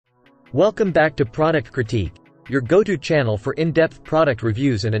Welcome back to Product Critique, your go-to channel for in-depth product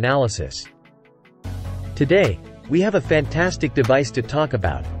reviews and analysis. Today, we have a fantastic device to talk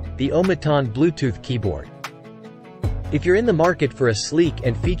about, the OMOTON Bluetooth keyboard. If you're in the market for a sleek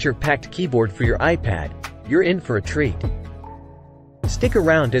and feature-packed keyboard for your iPad, you're in for a treat. Stick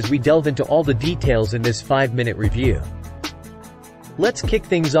around as we delve into all the details in this 5-minute review. Let's kick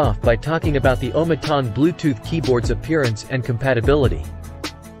things off by talking about the OMOTON Bluetooth keyboard's appearance and compatibility.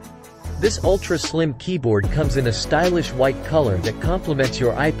 This ultra-slim keyboard comes in a stylish white color that complements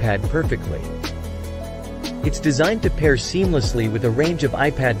your iPad perfectly. It's designed to pair seamlessly with a range of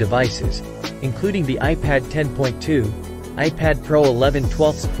iPad devices, including the iPad 10.2, iPad Pro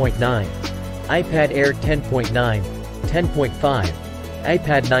 11/12.9, iPad Air 10.9, 10.5,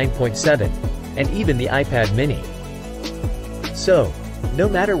 iPad 9.7, and even the iPad mini. So, no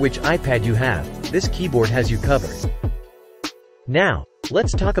matter which iPad you have, this keyboard has you covered. Now,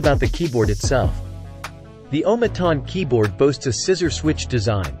 let's talk about the keyboard itself. The OMOTON keyboard boasts a scissor switch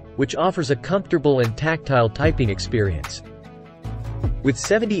design, which offers a comfortable and tactile typing experience. With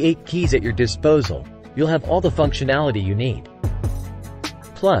 78 keys at your disposal, you'll have all the functionality you need.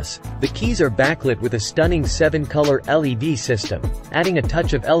 Plus, the keys are backlit with a stunning 7-color LED system, adding a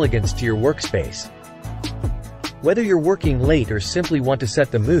touch of elegance to your workspace. Whether you're working late or simply want to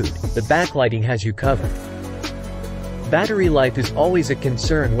set the mood, the backlighting has you covered. Battery life is always a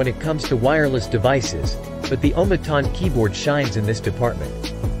concern when it comes to wireless devices, but the OMOTON keyboard shines in this department.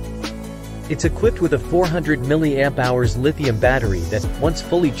 It's equipped with a 400 mAh lithium battery that, once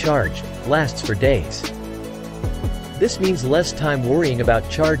fully charged, lasts for days. This means less time worrying about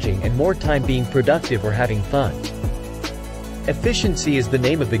charging and more time being productive or having fun. Efficiency is the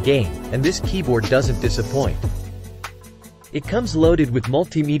name of the game, and this keyboard doesn't disappoint. It comes loaded with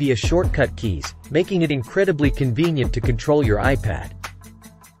multimedia shortcut keys, making it incredibly convenient to control your iPad.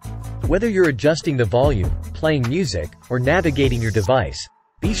 Whether you're adjusting the volume, playing music, or navigating your device,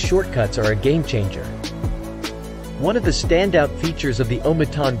 these shortcuts are a game-changer. One of the standout features of the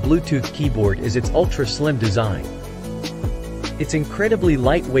OMOTON Bluetooth keyboard is its ultra-slim design. It's incredibly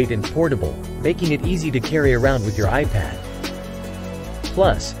lightweight and portable, making it easy to carry around with your iPad.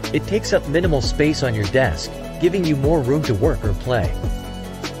 Plus, it takes up minimal space on your desk, giving you more room to work or play.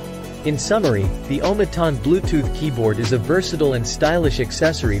 In summary, the OMOTON Bluetooth keyboard is a versatile and stylish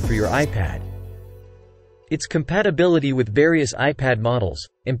accessory for your iPad. Its compatibility with various iPad models,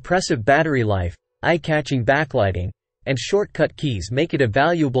 impressive battery life, eye-catching backlighting, and shortcut keys make it a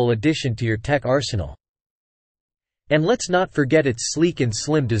valuable addition to your tech arsenal. And let's not forget its sleek and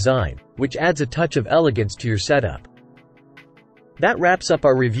slim design, which adds a touch of elegance to your setup. That wraps up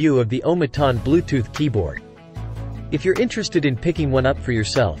our review of the OMOTON Bluetooth keyboard. If you're interested in picking one up for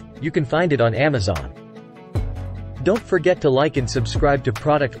yourself, you can find it on Amazon. Don't forget to like and subscribe to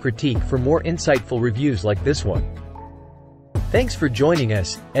Product Critique for more insightful reviews like this one. Thanks for joining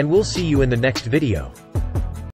us, and we'll see you in the next video.